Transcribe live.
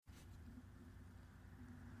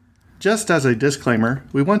Just as a disclaimer,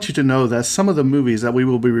 we want you to know that some of the movies that we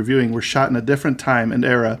will be reviewing were shot in a different time and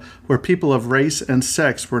era where people of race and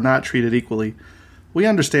sex were not treated equally. We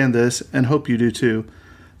understand this and hope you do too.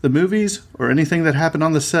 The movies or anything that happened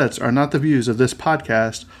on the sets are not the views of this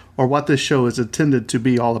podcast or what this show is intended to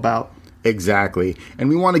be all about. Exactly. And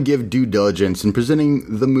we want to give due diligence in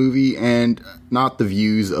presenting the movie and not the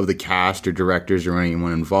views of the cast or directors or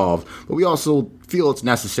anyone involved. But we also feel it's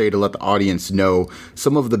necessary to let the audience know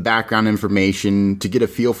some of the background information to get a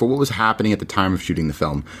feel for what was happening at the time of shooting the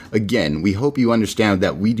film. Again, we hope you understand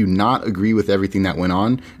that we do not agree with everything that went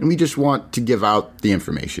on, and we just want to give out the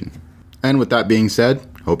information. And with that being said,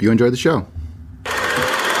 hope you enjoy the show.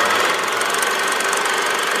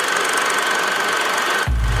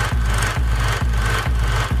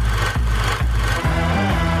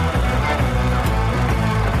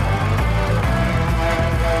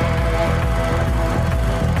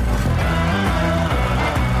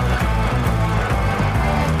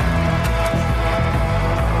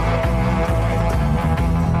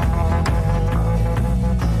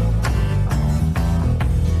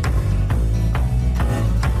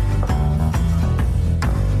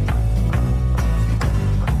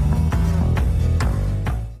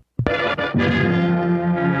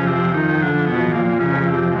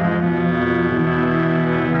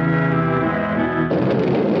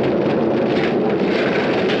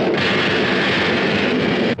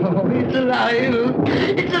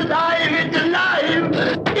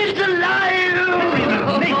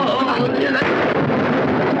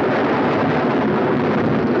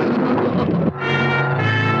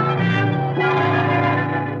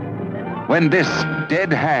 When this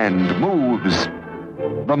dead hand moves,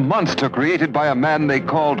 the monster created by a man they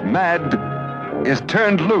called Mad is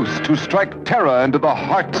turned loose to strike terror into the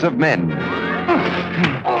hearts of men.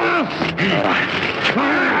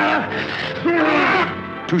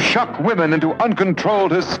 To shock women into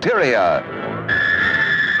uncontrolled hysteria.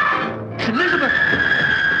 Elizabeth!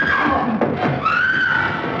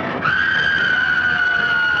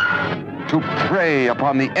 To prey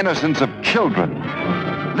upon the innocence of children.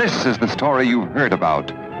 This is the story you've heard about,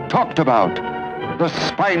 talked about. The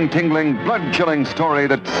spine-tingling, blood-chilling story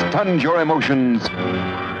that stuns your emotions.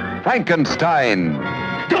 Frankenstein.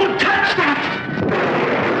 Don't touch that!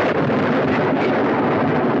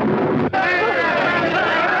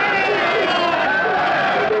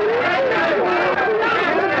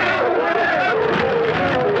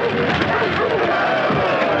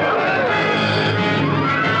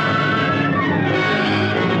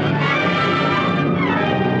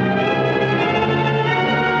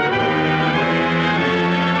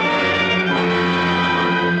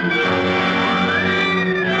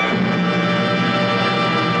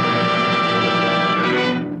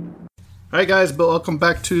 Alright guys, but welcome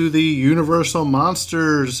back to the Universal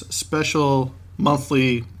Monsters special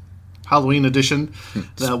monthly Halloween edition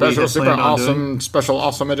that we have planned on doing. Special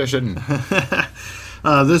awesome edition.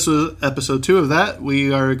 This was episode 2 of that.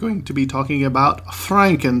 We are going to be talking about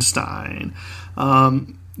Frankenstein.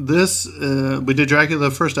 We did Dracula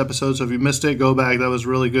the first episode, so if you missed it, go back. That was a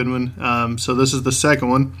really good one. So this is the second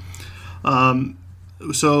one.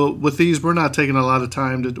 So with these, we're not taking a lot of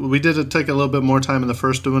time. We did take a little bit more time in the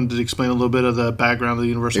first one to explain a little bit of the background of the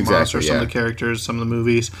Universal Monsters, some of the characters, some of the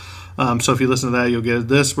movies. So if you listen to that, you'll get it.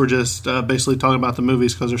 This. We're just basically talking about the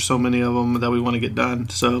movies because there's so many of them that we want to get done.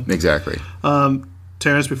 So exactly.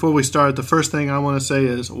 Terrence, before we start, the first thing I want to say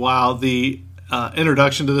is, wow, the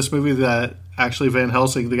introduction to this movie that actually Van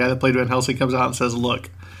Helsing, the guy that played Van Helsing, comes out and says, look,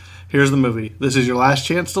 here's the movie. This is your last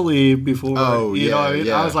chance to leave before, you know what I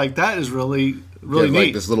mean? I was like, that is really neat.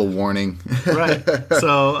 Like this little warning. Right.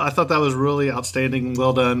 So I thought that was really outstanding.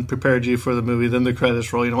 Well done. Prepared you for the movie. Then the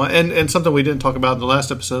credits roll. You know, and something we didn't talk about in the last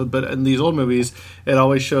episode, but in these old movies, it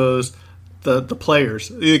always shows the players.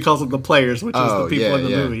 He calls them the players, which is the people in the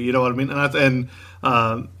movie. You know what I mean? And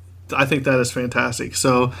I think that is fantastic.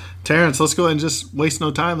 So, Terrence, let's go ahead and just waste no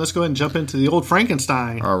time. Let's go ahead and jump into the old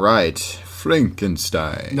Frankenstein. All right.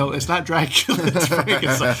 Frankenstein. No, it's not Dracula. It's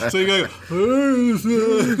Frankenstein. So you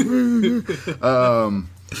go.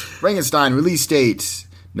 Frankenstein release date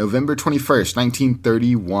November 21st,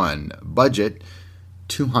 1931. Budget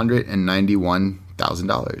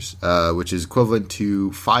 $291,000, which is equivalent to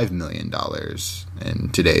 $5 million in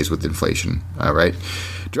today's with inflation. All right.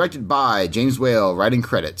 Directed by James Whale. Writing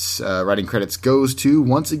credits. Writing credits goes to,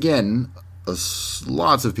 once again,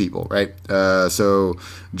 lots of people, right? So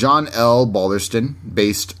John L. Balderston,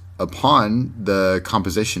 based upon the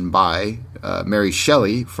composition by Mary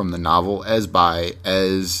Shelley from the novel as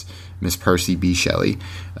Miss Percy B. Shelley.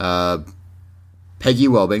 Peggy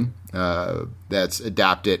Welbing, that's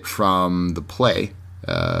adapted from the play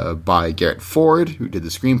by Garrett Ford, who did the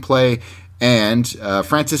screenplay, and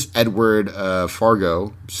Francis Edward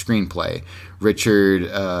Fargo, screenplay. Richard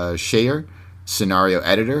Shayer, scenario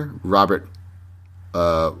editor. Robert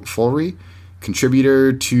Foley,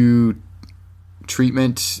 contributor to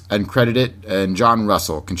treatment, uncredited, and John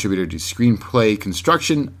Russell, contributor to screenplay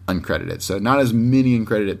construction, uncredited. So not as many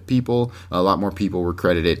uncredited people. A lot more people were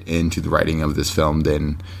credited into the writing of this film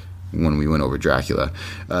than when we went over Dracula.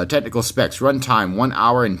 Technical specs: runtime 1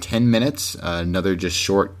 hour and 10 minutes. Another just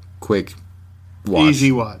short, quick watch.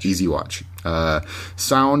 Easy watch.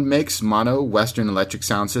 Sound mix: mono, Western electric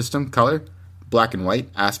sound system. Color: black and white.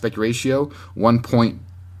 Aspect ratio: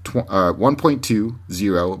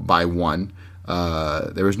 1.20 by 1.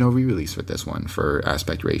 There was no re-release with this one for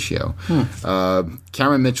aspect ratio.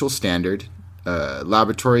 Cameron Mitchell standard.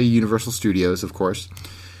 Laboratory Universal Studios, of course.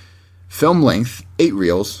 Film length: 8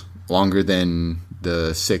 reels, longer than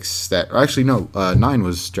the 6 that... Actually, no, 9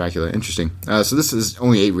 was Dracula. Interesting. So this is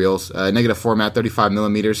only 8 reels. Negative format, 35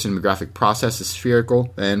 millimeters. Cinematographic process is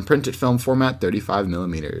spherical. And printed film format, 35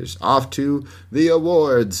 millimeters. Off to the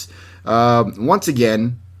awards. Once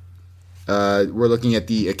again, we're looking at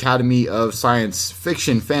the Academy of Science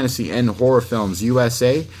Fiction, Fantasy, and Horror Films,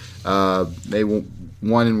 USA. They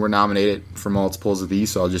won and were nominated for multiples of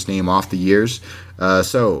these, so I'll just name off the years.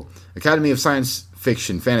 So, Academy of Science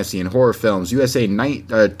Fiction, Fantasy, and Horror Films, USA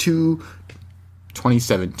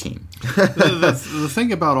 2017. The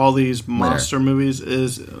thing about all these monster movies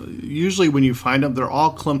is usually when you find them, they're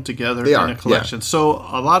all clumped together in a collection. Yeah. So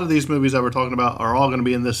a lot of these movies that we're talking about are all going to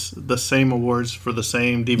be in the same awards for the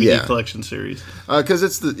same DVD collection series. Because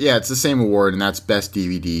it's the same award, and that's Best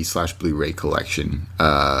DVD / Blu-ray Collection.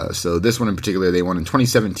 So this one in particular, they won in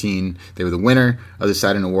 2017. They were the winner of the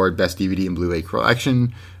Saturn Award Best DVD and Blu-ray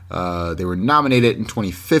Collection. They were nominated in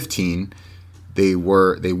 2015. They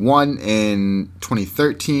won in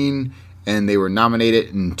 2013, and they were nominated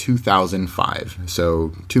in 2005.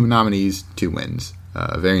 So 2 nominees, 2 wins.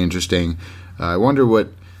 Very interesting. I wonder what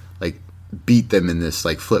beat them in this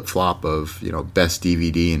flip flop of best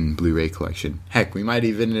DVD and Blu-ray collection. Heck, we might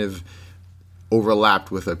even have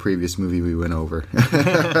overlapped with a previous movie we went over.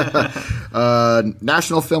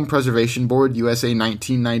 National Film Preservation Board, USA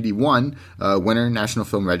 1991, winner, National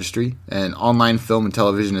Film Registry, and Online Film and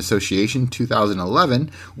Television Association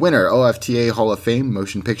 2011, winner, OFTA Hall of Fame,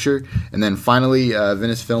 Motion Picture, and then finally,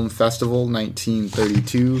 Venice Film Festival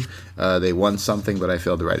 1932. They won something, but I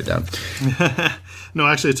failed to write it down. No,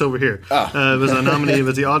 actually, it's over here. It was a nominee. It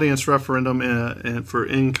was the audience referendum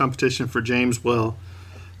in competition for James Whale.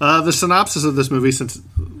 The synopsis of this movie, since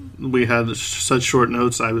we had such short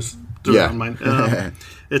notes, I was doing it on mine.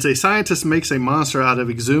 It's a scientist makes a monster out of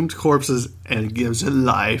exhumed corpses and gives it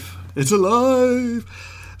life. It's alive!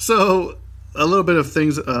 So, a little bit of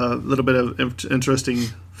interesting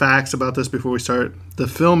facts about this before we start. The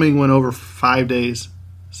filming went over 5 days,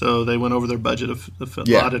 so they went over their budget of a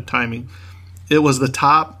lot of timing. It was the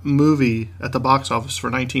top movie at the box office for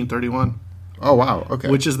 1931. Oh, wow. Okay.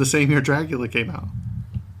 Which is the same year Dracula came out.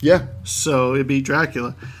 Yeah. So it beat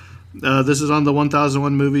Dracula. This is on the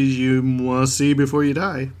 1001 movies you want to see before you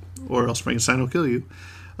die, or else Frankenstein will kill you.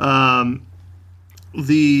 The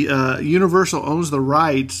Universal owns the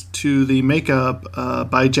rights to the makeup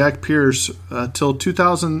by Jack Pierce till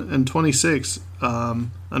 2026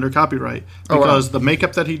 under copyright, because the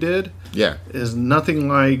makeup that he did is nothing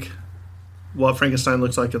like what Frankenstein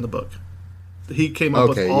looks like in the book. He came up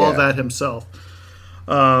with all that himself.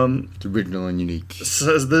 It's original and unique.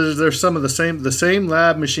 So there's some of the same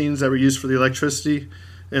lab machines that were used for the electricity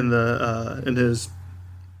in his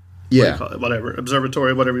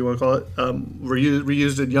observatory, whatever you want to call it, were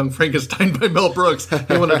reused in Young Frankenstein by Mel Brooks.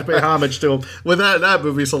 They wanted to pay homage to him. Well, that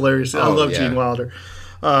movie's hilarious. I love Gene Wilder.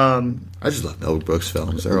 I just love Mel Brooks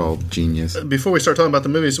films. They're all genius. Before we start talking about the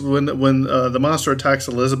movies, when the monster attacks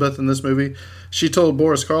Elizabeth in this movie, she told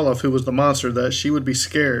Boris Karloff, who was the monster, that she would be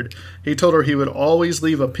scared. He told her he would always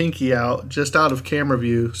leave a pinky out, just out of camera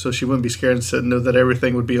view, so she wouldn't be scared and said, know that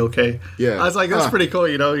everything would be okay. Yeah. I was like, that's pretty cool,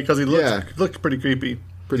 because he looked pretty creepy.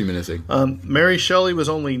 Pretty menacing. Mary Shelley was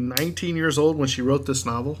only 19 years old when she wrote this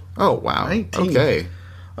novel. Oh, wow. 19. Okay.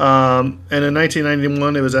 And in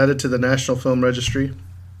 1991, it was added to the National Film Registry.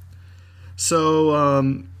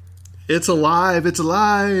 So, It's Alive.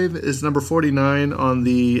 It's number 49 on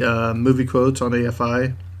the movie quotes on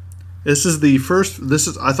AFI. This is the first.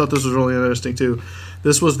 I thought this was really interesting too.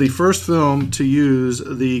 This was the first film to use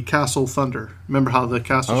the Castle Thunder. Remember how the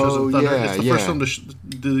castle shows the thunder? Yeah, it's the first film to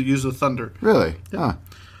use the thunder. Really? Yeah.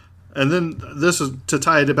 And then this is to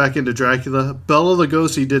tie it back into Dracula. Bela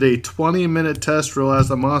Lugosi did a 20-minute test reel as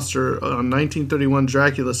the monster on 1931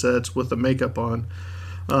 Dracula sets with the makeup on.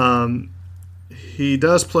 He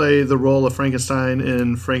does play the role of Frankenstein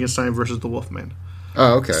in Frankenstein versus the Wolfman.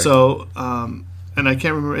 Oh, okay. So, and I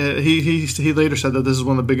can't remember. He later said that this is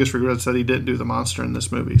one of the biggest regrets that he didn't do the monster in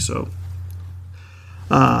this movie. So,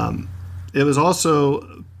 it was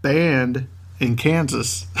also banned in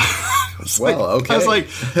Kansas. Okay. I was like,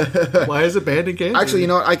 why is it banned in Kansas? Actually, you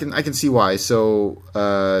know what? I can see why. So,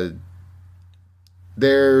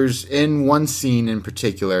 there's in one scene in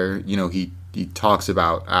particular, you know, he talks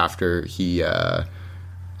about after he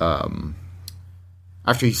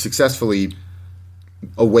successfully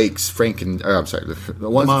awakes Frankenstein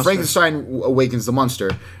awakens the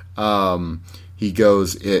monster. He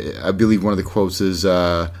goes. I believe one of the quotes is.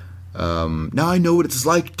 Now I know what it's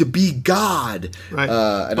like to be God. Right.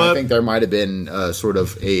 I think there might have been sort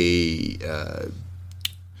of a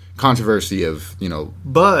controversy of, you know.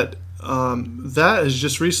 But that is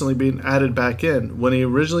just recently being added back in. When he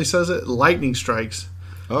originally says it, lightning strikes.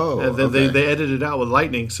 Oh, and then okay. they edited it out with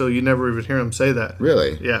lightning, so you never even hear him say that.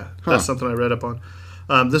 Really? Yeah. Huh. That's something I read up on.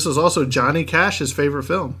 This was also Johnny Cash's favorite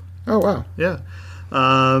film. Oh, wow. Yeah.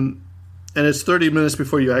 And it's 30 minutes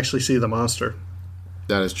before you actually see the monster.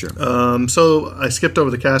 That is true. So I skipped over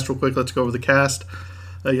the cast real quick. Let's go over the cast.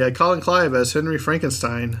 You had Colin Clive as Henry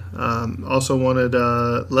Frankenstein. Also wanted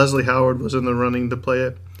Leslie Howard was in the running to play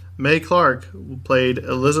it. Mae Clark played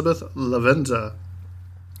Elizabeth Lavenza.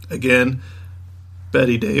 Again,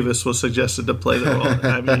 Betty Davis was suggested to play the role.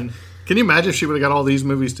 I mean, can you imagine if she would have got all these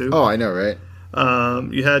movies too? Oh, I know, right?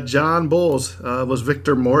 You had John Bowles was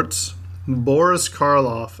Victor Mortz. Boris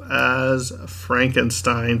Karloff as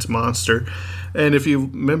Frankenstein's monster. And if you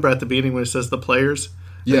remember at the beginning when it says the players,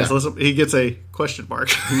 yeah, he gets a question mark.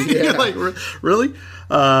 Yeah. Like, really?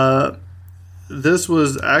 This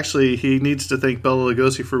was actually, he needs to thank Bela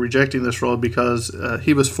Lugosi for rejecting this role because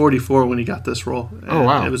he was 44 when he got this role. Oh,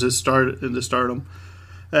 wow. It was his start into stardom.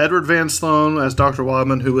 Edward Van Sloan as Dr.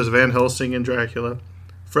 Wadman, who was Van Helsing in Dracula.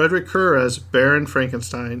 Frederick Kerr as Baron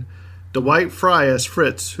Frankenstein. Dwight Fry as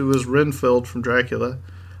Fritz, who was Renfield from Dracula.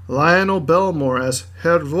 Lionel Belmore as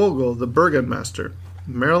Herr Vogel, the Burgomaster.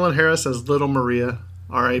 Marilyn Harris as Little Maria,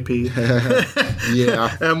 R.I.P.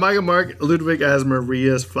 Yeah. And Michael Mark Ludwig as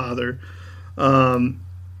Maria's father. Now,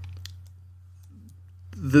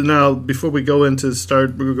 before we go we're going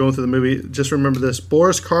through the movie, just remember this.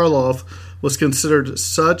 Boris Karloff was considered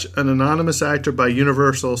such an anonymous actor by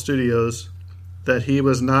Universal Studios that he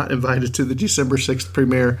was not invited to the December 6th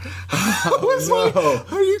premiere. No.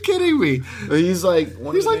 Are you kidding me? He's like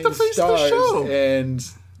He's like the face of the show. And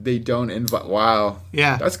they don't invite. Wow.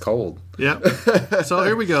 Yeah. That's cold. Yeah. So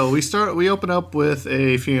here we go. We open up with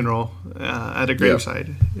a funeral at a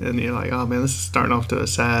graveside, and you're like, oh man, this is starting off to a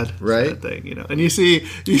sad thing, you know. And you see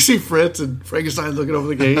Fritz and Frankenstein looking over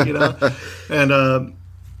the gate, you know, and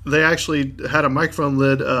they actually had a microphone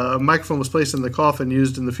lid. A microphone was placed in the coffin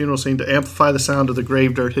used in the funeral scene to amplify the sound of the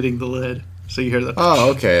grave dirt hitting the lid. So you hear that. Oh,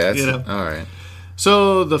 okay. That's, you know. All right.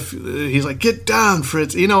 So he's like, get down,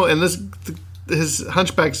 Fritz. You know, and his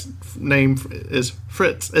hunchback's name is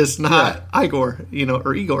Fritz. It's not Igor, you know,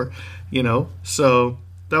 or Igor, you know. So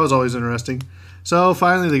that was always interesting. So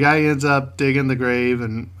finally the guy ends up digging the grave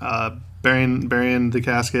and burying the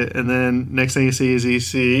casket, and then next thing you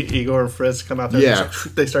see Igor and Fritz come out there. Yeah,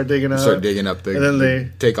 they start digging up. The, and then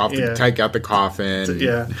they take out the coffin.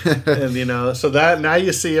 Yeah, and you know, so that now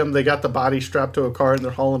you see them. They got the body strapped to a cart and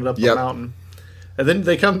they're hauling it up the mountain. And then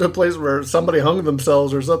they come to a place where somebody hung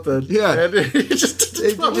themselves or something. Yeah, and it just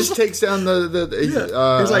takes down he's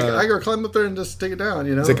like, I gotta climb up there and just take it down.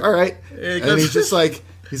 You know, it's like, all right, and he's just like.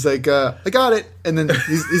 He's like, I got it, and then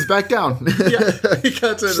he's back down. Yeah, he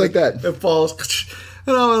cuts it just like that. It falls,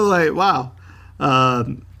 and I was like, wow.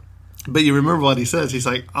 But you remember what he says? He's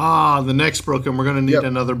like, the neck's broken. We're going to need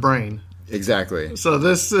another brain. Exactly. So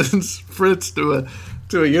this is Fritz to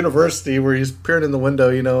a university where he's peering in the window,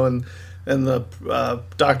 you know, and the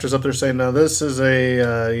doctor's up there saying, "Now this is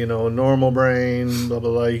a normal brain, blah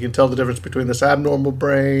blah blah. You can tell the difference between this abnormal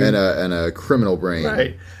brain and a criminal brain."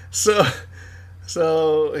 Right.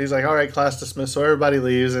 So he's like, all right, class dismissed. So everybody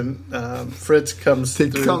leaves, and Fritz comes through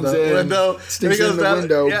the window. Sneaks in the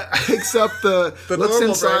window, picks up the looks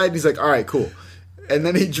inside. Brain. He's like, all right, cool. and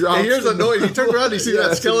then he drops. He hears a noise. He turns around. He sees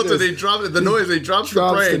that skeleton. He He drops the noise. He drops the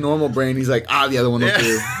the brain. normal brain. He's like, the other one will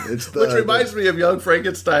do. Which reminds me of Young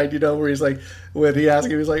Frankenstein, where he's like, when he asks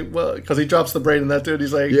him, he's like, well, because he drops the brain in that dude.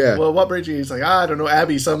 He's like, well, what brain? He's like, I don't know,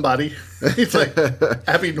 Abby somebody. He's like,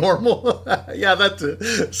 Abby normal? Yeah, that's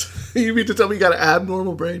it. So you mean to tell me you got an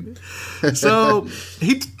abnormal brain? So,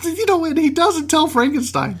 he doesn't tell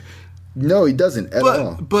Frankenstein. No, he doesn't at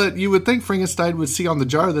all. But you would think Frankenstein would see on the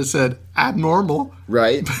jar that said abnormal.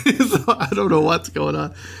 Right. So I don't know what's going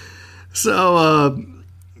on. So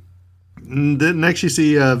then next you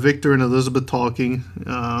see Victor and Elizabeth talking.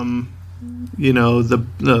 The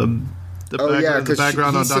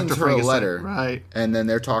background on Dr. Frankenstein. A letter, right? And then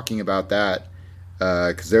they're talking about that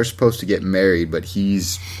because they're supposed to get married, but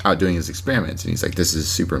he's out doing his experiments, and he's like, "This is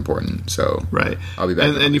super important." So right, I'll be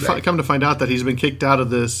back. And you come to find out that he's been kicked out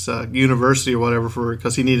of this university or whatever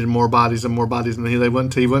because he needed more bodies, and he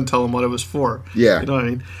wouldn't tell him what it was for. Yeah, you know what I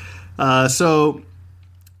mean. So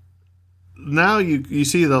now you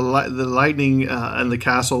see the lightning in the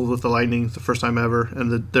castle with the lightning the first time ever,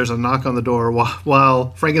 and there's a knock on the door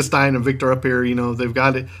while Frankenstein and Victor up here, they've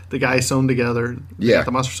got the guy sewn together. They got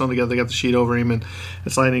the monster sewn together. They got the sheet over him, and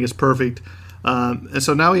it's lightning is perfect. And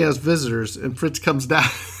so now he has visitors, and Fritz comes down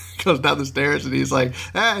the stairs, and he's like,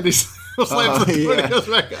 and he's slams the door and he goes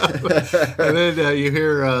back up. And then you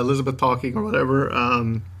hear Elizabeth talking or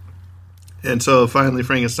whatever. And so finally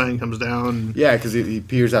Frankenstein comes down. Yeah, because he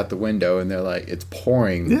peers out the window and they're like, it's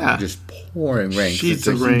pouring. Yeah. Just pouring rain. Sheets it's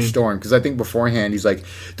a of rain. huge storm. Because I think beforehand he's like,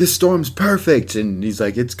 this storm's perfect. And he's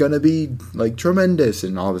like, it's going to be like tremendous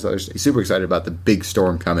and all this other stuff. He's super excited about the big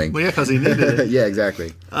storm coming. Well, yeah, because he needed it. Yeah,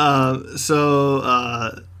 exactly.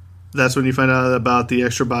 So that's when you find out about the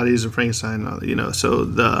extra bodies of Frankenstein. So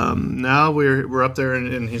now we're up there,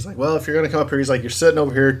 and he's like, well, if you're gonna come up here, he's like, you're sitting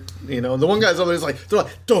over here, and the one guy's over there, they're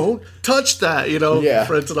like, don't touch that, Yeah.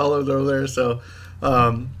 Fritz and all over there. So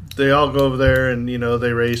they all go over there, and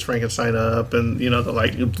they raise Frankenstein up, and the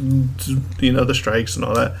light, the strikes and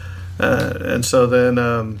all that, and so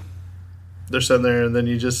then they're sitting there, and then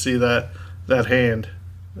you just see that hand.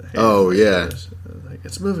 Oh yeah, like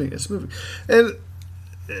it's moving, and.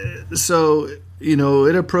 So,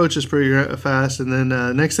 it approaches pretty fast, and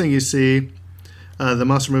then next thing you see, the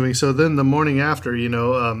monster moving. So then the morning after,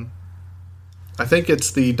 I think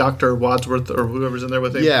it's the Dr. Wadsworth or whoever's in there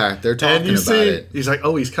with him. Yeah, they're talking about it. He's like,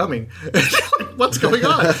 oh, he's coming. What's going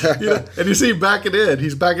on? And you see him backing in.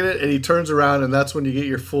 He's backing in, and he turns around, and that's when you get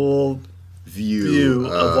your full view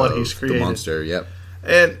of what he's created. The monster, yep.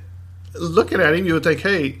 And looking at him, you would think,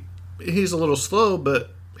 hey, he's a little slow,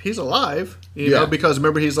 but he's alive, because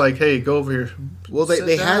remember he's like, "Hey, go over here." Well,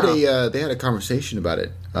 they had a conversation about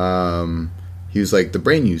it. He was like, "The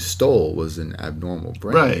brain you stole was an abnormal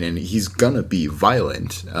brain, right. and he's gonna be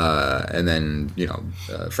violent." And then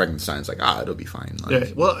Frankenstein's like, "It'll be fine." Like,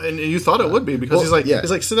 yeah. Well, and you thought it would be because he's like,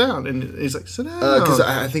 "Sit down," and he's like, "Sit down." Because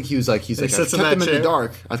I think he's like, I've kept him in the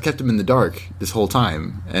dark. I've kept him in the dark this whole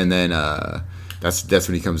time, and then. That's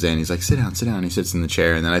when he comes in. He's like, sit down. He sits in the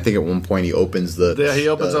chair, and then I think at one point he opens up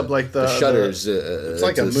like the shutters. It's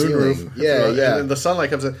like a moonroof. Yeah. And the sunlight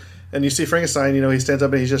comes in, and you see Frankenstein. He stands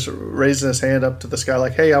up and he's just raising his hand up to the sky,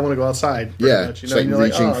 like, "Hey, I want to go outside." Much. It's like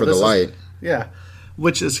reaching for the light. Yeah,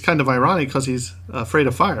 which is kind of ironic because he's afraid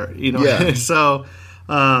of fire. Yeah. So,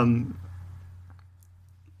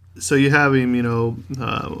 so you have him.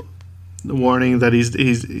 The warning that he's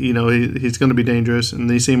going to be dangerous, and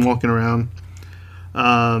you see him walking around.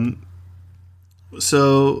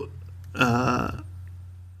 So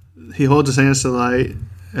he holds his hands to the light,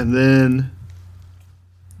 and then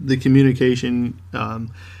the communication, and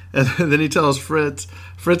then he tells Fritz.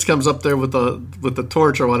 Fritz comes up there with the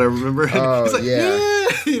torch or whatever. Remember? Oh, he's like, yeah.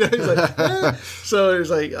 He's like, yeah. So he's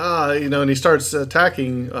like, and he starts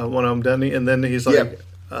attacking one of them, doesn't he? And then he's like,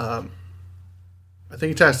 I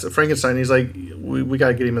think he attacks Frankenstein. He's like, we got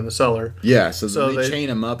to get him in the cellar. Yeah, so they chain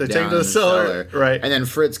him up down to the cellar. Right. And then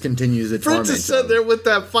Fritz continues to torment him. Fritz is sitting there with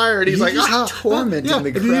that fire, and he's like, tormenting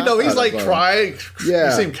the crap he's like crying. Yeah.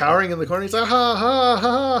 You see him cowering in the corner. He's like, ha, ha,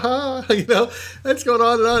 ha, ha. That's going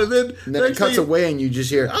on and on. And then it cuts away, and you just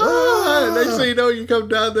hear, Next thing you know, you come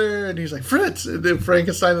down there, and he's like, Fritz. And then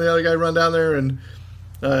Frankenstein and the other guy run down there, and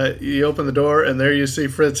you open the door, and there you see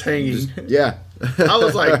Fritz hanging. Yeah. I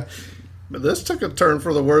was like... This took a turn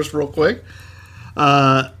for the worse real quick.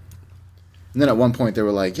 And then at one point they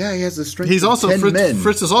were like, "Yeah, he has the strength." He's also 10 men.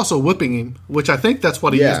 Fritz is also whipping him, which I think that's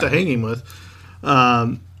what he used to hang him with.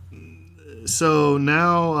 So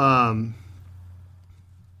now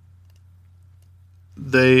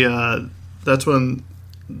they that's when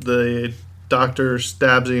the doctor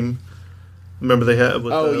stabs him Remember they had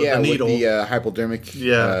with Oh, yeah, the needle. with the hypodermic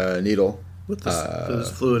needle. With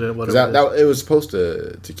this fluid in it, whatever. It was supposed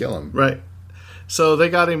to kill him. Right. So they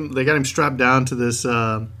got him strapped down to this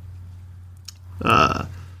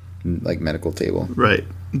like medical table. Right.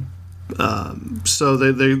 So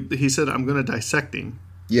he said, I'm going to dissect him.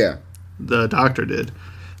 Yeah. The doctor did.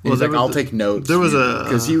 Well, he's like, I'll take notes. There was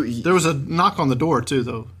there was a knock on the door too,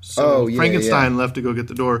 though. So Frankenstein left to go get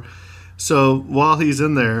the door. So while he's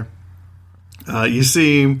in there, you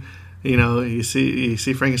see him. You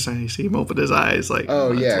see Frankenstein. You see him open his eyes, like,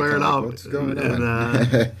 swear it out. What's going on?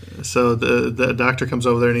 And so the doctor comes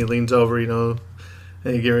over there and he leans over, and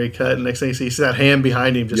he get ready to cut. And next thing you see that hand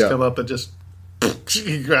behind him just come up and just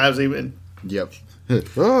he grabs him and yeah.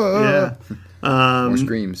 More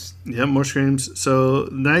screams. Yeah, more screams. So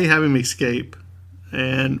now you have him escape,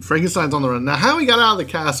 and Frankenstein's on the run. Now, how he got out of the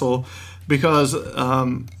castle? Because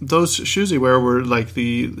those shoes he wear were like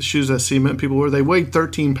the shoes that cement people wear. They weighed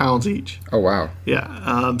 13 pounds each. Oh, wow.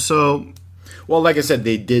 Yeah. Well, like I said,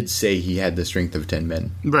 they did say he had the strength of 10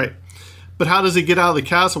 men. Right. But how does he get out of the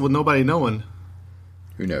castle with nobody knowing?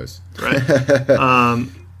 Who knows? Right.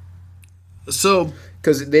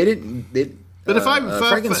 Because they didn't... But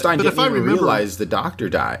Frankenstein didn't even realize the doctor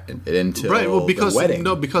died until the wedding.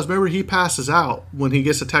 No, because remember, he passes out when he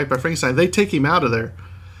gets attacked by Frankenstein. They take him out of there.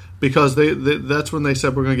 Because that's when they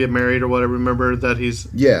said we're going to get married or whatever. Remember that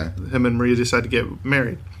him and Maria decide to get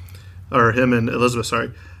married. Or him and Elizabeth,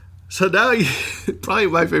 sorry. So now, probably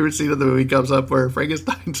my favorite scene of the movie comes up where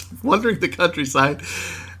Frankenstein's wandering the countryside.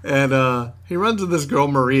 And he runs into this girl,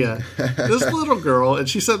 Maria. This little girl. And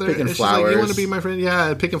she said, picking she's flowers. like, you want to be my friend?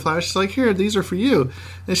 Yeah, picking flowers. She's like, here, these are for you.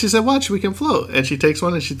 And she said, watch, we can float. And she takes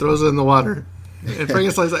one and she throws it in the water. And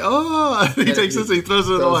Frankenstein's like, oh! And he takes this and he throws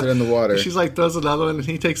it in the water. And she's like, throws another one, and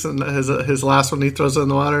he takes his last one, he throws it in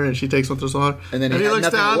the water, and she takes one, throws it in the water. And then he looks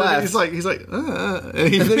down, left. and he's like, and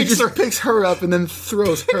he picks her up and then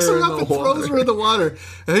throws her in the water. Throws her in the water.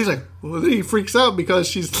 And he's like, well, then he freaks out because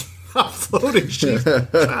she's not floating. She's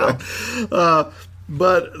drowned.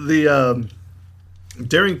 But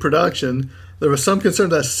during production, there was some concern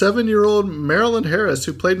that 7-year-old Marilyn Harris,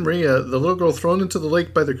 who played Maria, the little girl thrown into the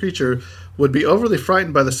lake by the creature, would be overly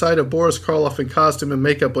frightened by the sight of Boris Karloff in costume and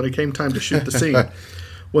makeup when it came time to shoot the scene.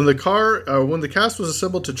 When the cast was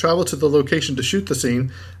assembled to travel to the location to shoot the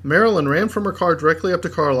scene, Marilyn ran from her car directly up to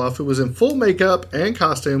Karloff, who was in full makeup and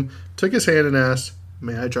costume, took his hand and asked,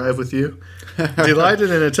 "May I drive with you?" Delighted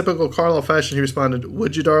in a typical Karloff fashion, he responded,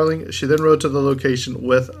 "Would you, darling?" She then rode to the location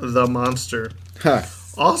with the monster.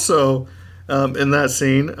 Also, in that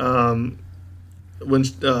scene, when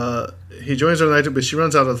he joins her in the night, but she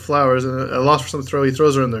runs out of the flowers, and at a loss for something to throw, he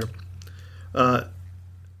throws her in there.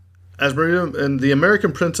 As Maria and the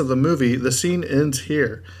American prints of the movie, the scene ends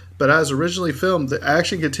here. But as originally filmed, the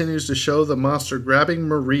action continues to show the monster grabbing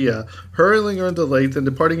Maria, hurling her into the lake, then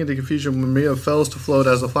departing into confusion when Maria fails to float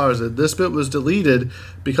as the flowers did. This bit was deleted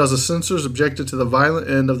because the censors objected to the violent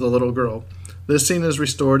end of the little girl. This scene is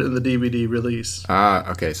restored in the DVD release.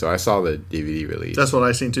 Okay, so I saw the DVD release. That's what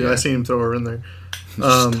I seen too. Yeah. I seen him throw her in there.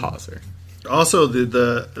 Just toss her. Also,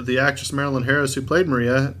 the actress Marilyn Harris, who played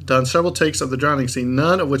Maria, done several takes of the drowning scene,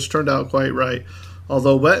 none of which turned out quite right.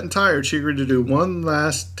 Although wet and tired, she agreed to do one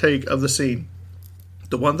last take of the scene,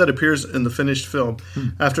 the one that appears in the finished film.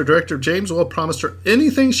 After director James Whale promised her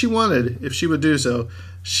anything she wanted if she would do so,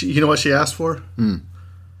 you know what she asked for?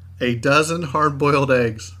 A dozen hard-boiled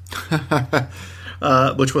eggs,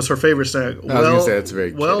 which was her favorite snack.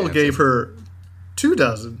 Well gave her 2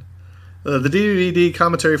 dozen. The DVD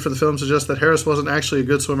commentary for the film suggests that Harris wasn't actually a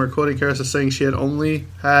good swimmer, quoting Harris as saying she had only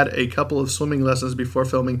had a couple of swimming lessons before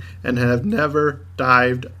filming and had never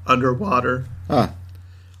dived underwater.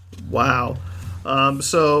 Wow.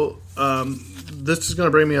 This is going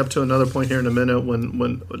to bring me up to another point here in a minute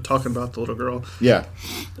when talking about the little girl. Yeah.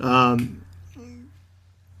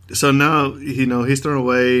 So now, he's thrown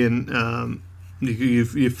away, and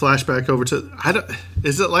you flash back over to...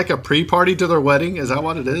 is it like a pre-party to their wedding? Is that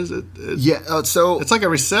what it is? So... It's like a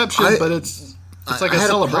reception, but it's like a celebration. I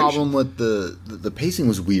had a problem with the pacing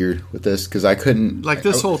was weird with this, because I couldn't... Like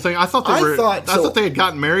this whole thing, I thought they had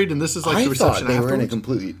gotten married, and this is like the reception they afterwards. were in a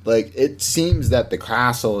completely... Like, it seems that the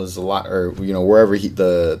castle is a lot... Or, wherever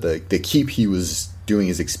the keep he was doing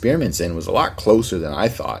his experiments in was a lot closer than I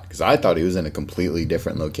thought, because I thought he was in a completely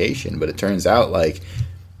different location, but it turns out, like...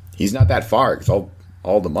 He's not that far, because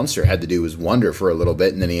all the monster had to do was wander for a little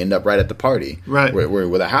bit, and then he ended up right at the party, right where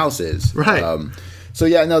the house is. Right.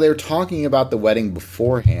 They were talking about the wedding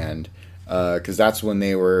beforehand, because that's when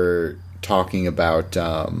they were talking about.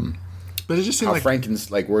 But it just seemed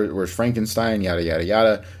like where's Frankenstein, yada yada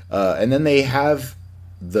yada, and then they have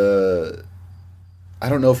the I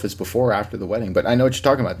don't know if it's before or after the wedding, but I know what you're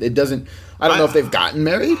talking about. It doesn't. I don't know if they've gotten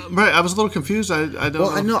married. Right. I was a little confused. I don't.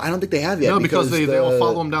 Well, I don't think they have yet. No, because they all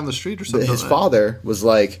follow him down the street or something. His father was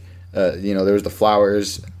like, there was the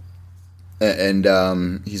flowers,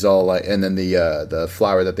 and he's all like, and then the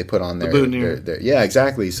flower that they put on there. Yeah,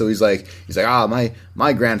 exactly. So he's like,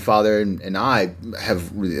 my grandfather and I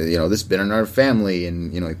have, this has been in our family,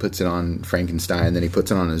 and he puts it on Frankenstein, and then he puts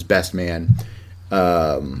it on his best man.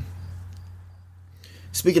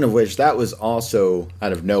 Speaking of which, that was also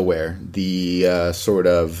out of nowhere. The sort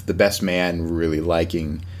of the best man really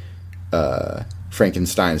liking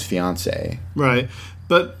Frankenstein's fiance, right?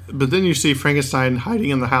 But then you see Frankenstein hiding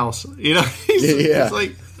in the house. He's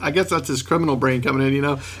like, I guess that's his criminal brain coming in.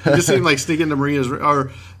 You just see him like sneak into Maria's,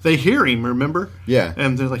 or they hear him. Remember? Yeah.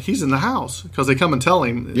 And they're like, he's in the house because they come and tell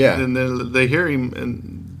him. Yeah. And then they hear him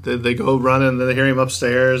and they go running. And then they hear him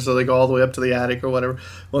upstairs, so they go all the way up to the attic or whatever.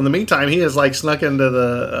 Well, in the meantime, he has like snuck into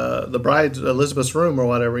the bride Elizabeth's room or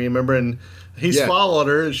whatever. You remember? And he swallowed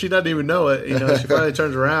her, and she doesn't even know it. She finally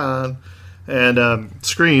turns around and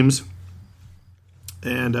screams.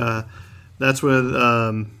 And that's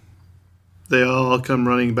when they all come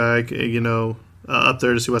running back, up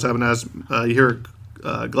there to see what's happening. As you hear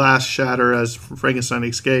glass shatter as Frankenstein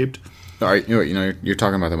escaped. All right, you're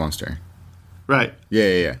talking about the monster, right?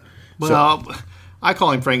 Yeah. Well, I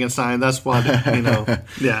call him Frankenstein. That's what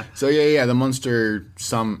Yeah. So the monster.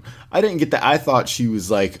 I didn't get that. I thought she was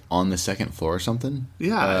like on the second floor or something.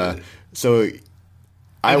 Yeah.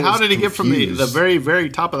 How did he get from the very, very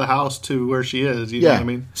top of the house to where she is? You know what I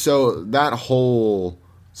mean? So that whole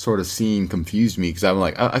sort of scene confused me because I'm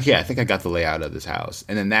like, okay, I think I got the layout of this house.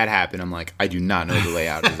 And then that happened. I'm like, I do not know the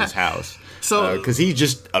layout of this house. So because he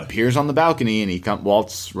just appears on the balcony and he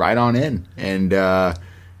waltz right on in. And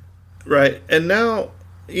right. And now,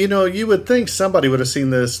 you would think somebody would have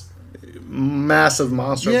seen this massive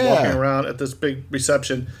monster walking around at this big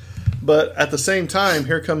reception. But at the same time,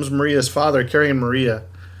 here comes Maria's father carrying Maria,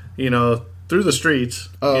 through the streets,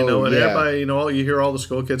 everybody, you hear all the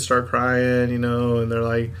school kids start crying, and they're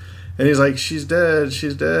like, and he's like, she's dead,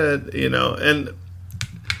 and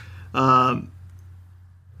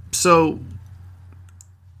so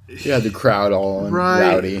the crowd all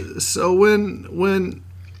rowdy. So when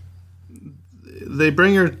they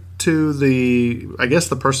bring her to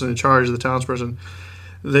the person in charge, the townsperson,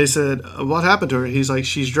 they said, what happened to her? He's like,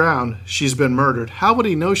 she's drowned. She's been murdered. How would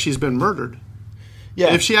he know she's been murdered?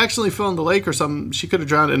 Yeah. If she actually fell in the lake or something, she could have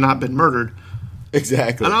drowned and not been murdered.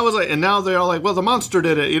 Exactly. And I was like, and now they're all like, well, the monster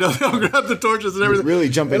did it. They all grab the torches and everything. Really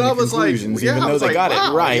jumping to conclusions, even though they got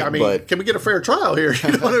it right. I mean, but can we get a fair trial here?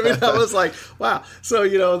 You know what I mean? I was like, wow.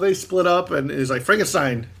 So, they split up, and he's like,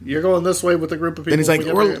 Frankenstein, you're going this way with a group of people. And he's like,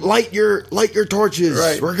 light your torches.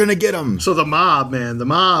 Right. We're going to get them. So the mob,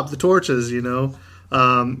 the torches, A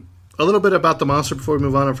little bit about the monster before we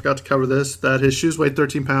move on. I forgot to cover this, that his shoes weigh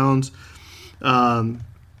 13 pounds.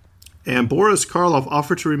 And Boris Karloff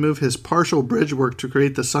offered to remove his partial bridge work to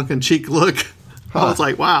create the sunken cheek look. I was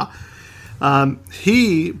like, wow.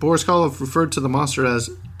 Boris Karloff, referred to the monster as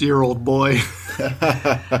dear old boy.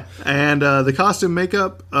 And the costume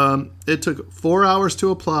makeup, it took 4 hours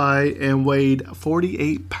to apply and weighed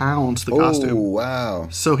 48 pounds, the costume. Oh, wow.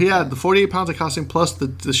 So he had the 48 pounds of costume plus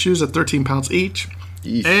the shoes at 13 pounds each.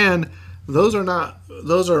 Eesh. And those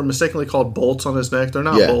are mistakenly called bolts on his neck. They're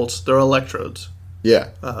not bolts. They're electrodes. Yeah.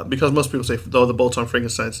 Because most people say, the bolts on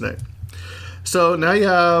Frankenstein's neck. So now you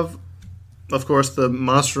have, of course, the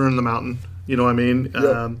monster in the mountain. You know what I mean?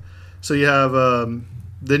 Yep. So you have,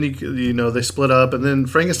 then they split up, and then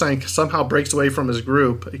Frankenstein somehow breaks away from his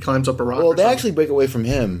group. He climbs up a rock. Well, they actually break away from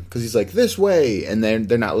him because he's like, this way, and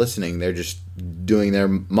they're not listening. They're just doing their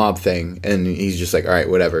mob thing, and he's just like, all right,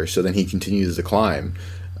 whatever. So then he continues to climb.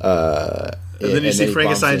 And then you see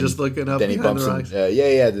Frankenstein just looking up. Then he bumps him.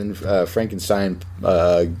 Then Frankenstein,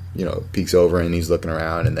 peeks over and he's looking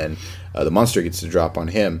around, and then the monster gets to drop on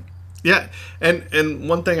him. Yeah, and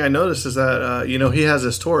one thing I noticed is that he has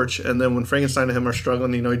his torch, and then when Frankenstein and him are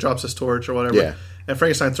struggling, he drops his torch or whatever. Yeah. And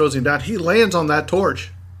Frankenstein throws him down. He lands on that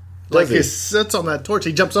torch, he sits on that torch.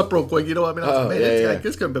 He jumps up real quick. I was like, man,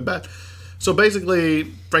 it's gonna be bad. So basically,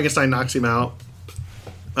 Frankenstein knocks him out.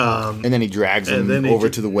 And then he drags him over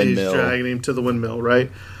to the windmill. He's dragging him to the windmill, right?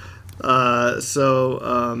 There's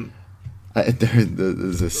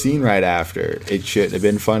a scene right after. It shouldn't have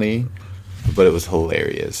been funny, but it was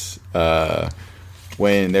hilarious.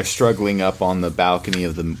 When they're struggling up on the balcony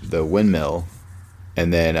of the windmill,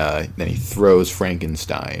 and then he throws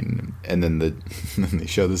Frankenstein, and then they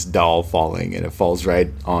show this doll falling, and it falls right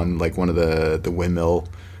on like one of the windmill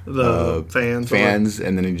fans,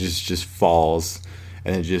 and then it just falls.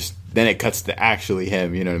 And it just then it cuts to actually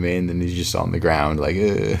him, you know what I mean? Then he's just on the ground, like,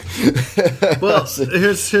 Well,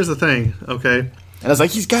 here's the thing, okay? And I was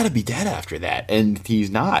like, he's got to be dead after that, and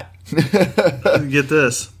he's not. Get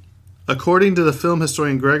this. According to the film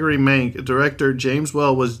historian Gregory Mank, director James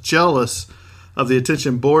Whale was jealous of the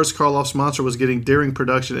attention Boris Karloff's monster was getting during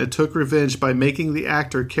production and took revenge by making the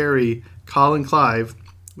actor carry Colin Clive,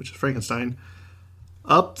 which is Frankenstein,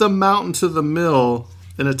 up the mountain to the mill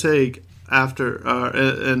in a take after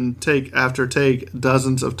take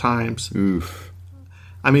dozens of times. Oof.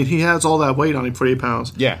 I mean, he has all that weight on him, 48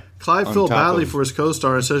 pounds. Yeah. Clive felt badly for his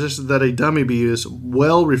co-star and suggested that a dummy be used.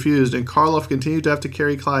 Well refused, and Karloff continued to have to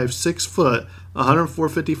carry Clive's 6 foot,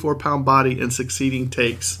 154-pound body in succeeding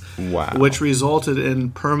takes. Wow. Which resulted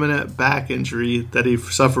in permanent back injury that he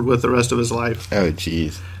suffered with the rest of his life. Oh,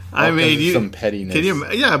 jeez. I mean, some pettiness.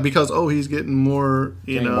 Because he's getting more,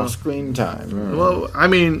 more screen time. Well, I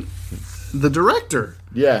mean, the director.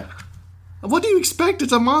 Yeah. What do you expect?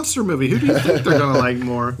 It's a monster movie. Who do you think they're going to like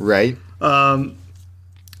more? Right.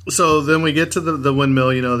 So then we get to the windmill,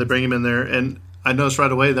 they bring him in there, and I noticed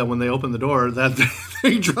right away that when they open the door, that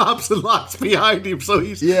thing drops and locks behind him, so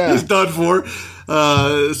he's done for.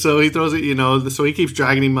 So he throws it, so he keeps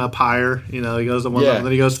dragging him up higher, he goes to one level,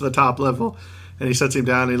 then he goes to the top level, and he sets him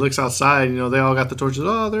down, and he looks outside, they all got the torches,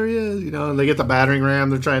 oh, there he is, and they get the battering ram,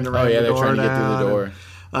 they're trying to ram the door they're trying to get through the door.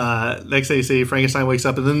 Next thing you see, Frankenstein wakes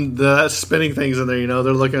up, and then the spinning things in there,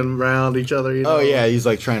 they're looking around each other. Oh, yeah, he's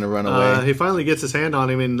like trying to run away. He finally gets his hand on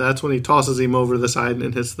him, and that's when he tosses him over the side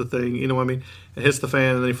and hits the thing. You know what I mean? It hits the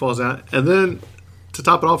fan, and then he falls down. And then, to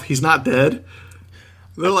top it off, he's not dead.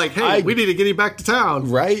 They're like, hey, we need to get him back to town.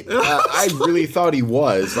 Right? I really thought he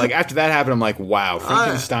was. Like, after that happened, I'm like, wow,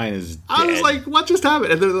 Frankenstein is dead. I was like, what just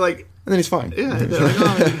happened? And they're like... And then he's fine. Yeah, they're like,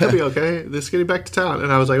 oh, he'll be okay. Let's get him back to town.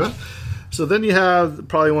 And I was like, what? So then you have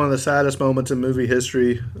probably one of the saddest moments in movie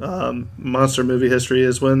history, monster movie history,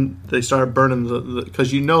 is when they start burning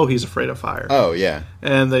because he's afraid of fire. Oh yeah,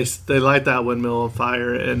 and they light that windmill on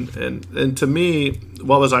fire, and to me,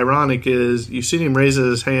 what was ironic is you seen him raise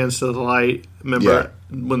his hands to the light. Remember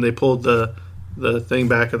when they pulled the thing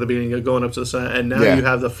back at the beginning of going up to the sun, and now you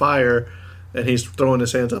have the fire. And he's throwing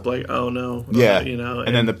his hands up like, oh no. Yeah.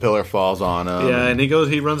 And then the pillar falls on him. Yeah, and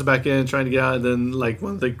he runs back in trying to get out, and then like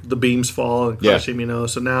one of the beams fall and crush him,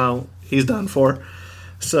 so now he's done for.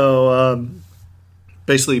 So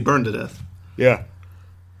basically he burned to death. Yeah.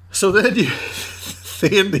 So then the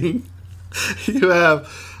ending, you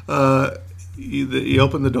have you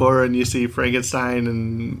open the door and you see Frankenstein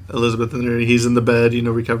and Elizabeth in there, and he's in the bed,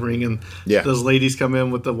 recovering, and those ladies come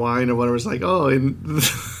in with the wine or whatever. It's like, oh, and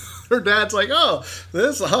her dad's like, oh,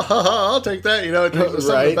 this, I'll take that, it's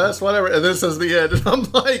some of the best, whatever. And this is the end. And I'm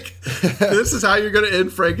like, this is how you're going to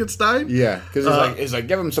end Frankenstein? Yeah, because he's like,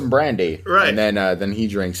 give him some brandy. Right. And then he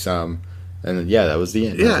drinks some. And then, that was the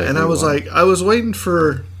end. Yeah, and I was like, I was waiting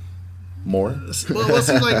for... more? Well,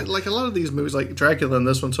 see, like a lot of these movies, like Dracula and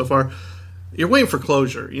this one so far, you're waiting for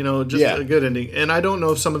closure, just a good ending. And I don't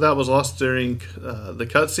know if some of that was lost during the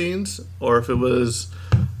cutscenes or if it was...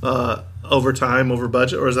 over time, over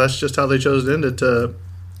budget, or is that just how they chose to end it to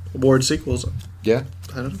award sequels? Yeah.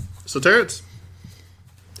 I don't know. So, Terrence,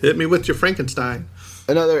 hit me with your Frankenstein.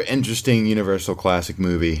 Another interesting Universal classic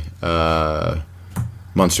movie,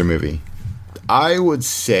 monster movie. I would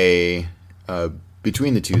say,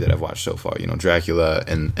 between the two that I've watched so far, Dracula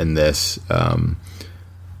and this,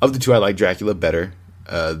 of the two, I like Dracula better.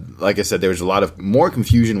 Like I said, there was a lot of more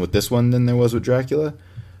confusion with this one than there was with Dracula,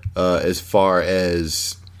 as far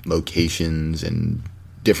as locations and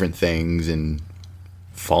different things and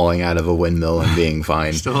falling out of a windmill and being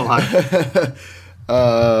fine. Still alive.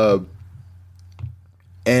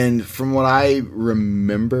 And from what I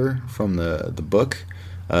remember from the book,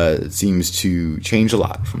 it seems to change a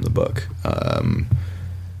lot from the book.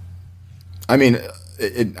 I mean,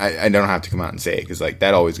 I don't have to come out and say it because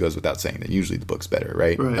that always goes without saying that usually the book's better,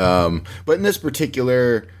 right? But in this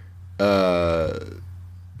particular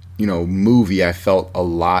movie, I felt a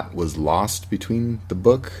lot was lost between the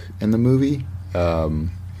book and the movie.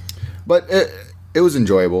 But it was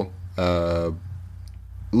enjoyable. A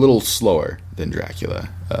little slower than Dracula.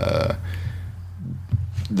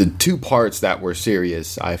 The two parts that were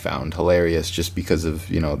serious I found hilarious just because of,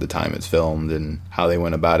 the time it's filmed and how they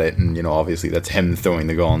went about it. And, obviously that's him throwing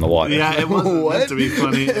the girl in the water. Yeah, it wasn't meant to be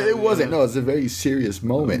funny. It wasn't. No, it's a very serious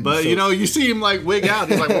moment. But, you see him, wig out.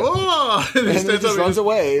 He's like, whoa! And he just runs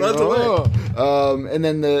away. And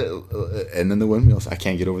then the windmills. I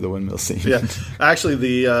can't get over the windmill scene. Yeah. Actually,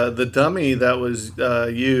 the dummy that was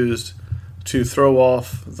used to throw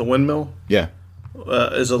off the windmill. Yeah.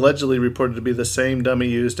 Is allegedly reported to be the same dummy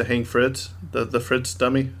used to hang Fritz, the Fritz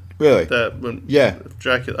dummy. Really? That when Yeah.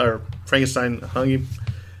 Dracula or Frankenstein hung him.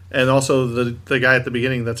 And also the guy at the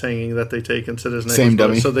beginning that's hanging that they take and set his name. Same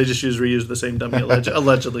dummy. So they just reuse the same dummy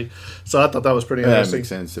allegedly. So I thought that was pretty interesting. That makes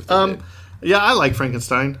sense if they did. Yeah, I like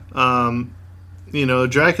Frankenstein.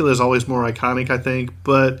 Dracula is always more iconic, I think,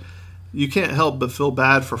 but you can't help but feel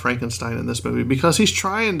bad for Frankenstein in this movie because he's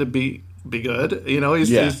trying to be good.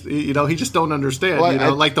 He's he just don't understand.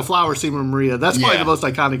 Well, like the flower scene with Maria. That's probably the most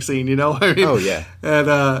iconic scene. I mean, oh yeah.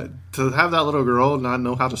 And to have that little girl not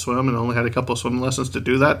know how to swim and only had a couple of swimming lessons to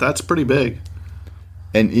do that's pretty big.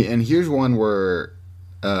 And here's one where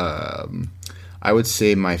I would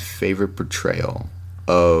say my favorite portrayal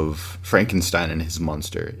of Frankenstein and his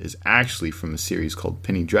monster is actually from a series called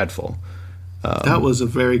Penny Dreadful. That was a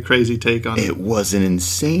very crazy take on it. It was an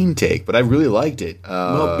insane take, but I really liked it.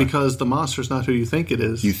 Well, because the monster's not who you think it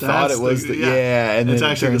is. You thought it was and it's then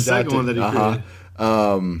actually the second one that he created.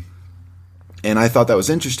 And I thought that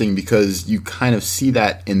was interesting because you kind of see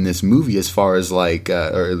that in this movie as far as like, some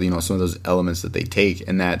of those elements that they take,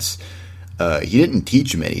 and that's he didn't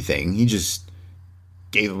teach him anything. He just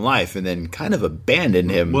gave him life and then kind of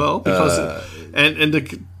abandoned him. Well, because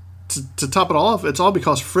to top it all off, it's all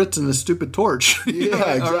because Fritz and his stupid torch.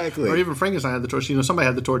 Yeah, exactly. Or even Frankenstein had the torch. Somebody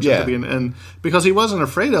had the torch at the beginning, and because he wasn't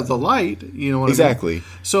afraid of the light. You know what exactly. I mean?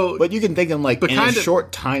 So, but you can think in a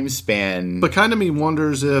short time span. But kind of me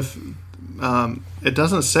wonders if it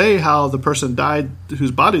doesn't say how the person died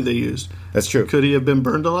whose body they used. That's true. Could he have been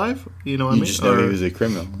burned alive? You know what I mean? You just know he was a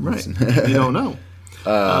criminal, right? You don't know.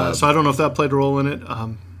 So I don't know if that played a role in it.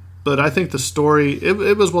 But I think the story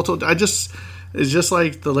it was well told. It's just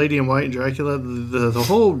like the Lady in White and Dracula. The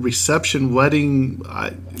whole reception wedding.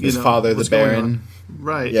 His father, the Baron.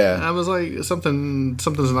 Right. Yeah. I was like, something's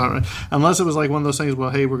not right. Unless it was like one of those things. Well,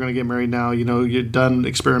 hey, we're going to get married now. You're done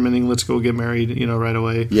experimenting. Let's go get married. Right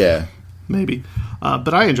away. Yeah. Maybe.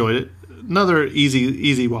 But I enjoyed it. Another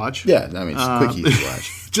easy watch. Yeah. I mean, it's a quick, easy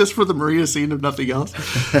watch. Just for the Maria scene, if nothing else.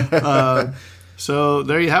 So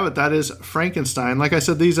there you have it. That is Frankenstein. Like I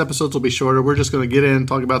said, these episodes will be shorter. We're just going to get in,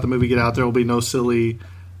 talk about the movie, get out. There will be no silly,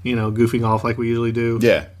 goofing off like we usually do.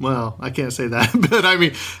 Yeah. Well, I can't say that, but I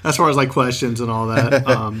mean, as far as like questions and all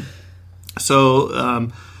that.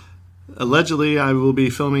 Allegedly, I will be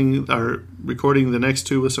filming or recording the next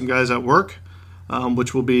two with some guys at work,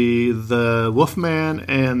 which will be the Wolfman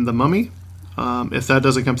and the Mummy. If that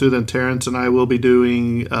doesn't come through, then Terrence and I will be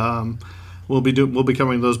doing. We'll be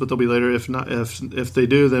covering those, but they'll be later. If not, if they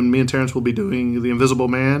do, then me and Terrence will be doing The Invisible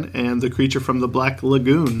Man and The Creature from the Black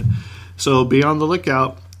Lagoon. So be on the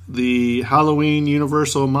lookout. The Halloween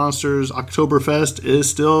Universal Monsters Oktoberfest is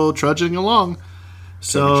still trudging along.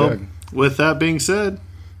 So with that being said,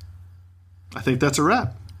 I think that's a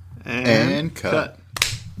wrap. And cut.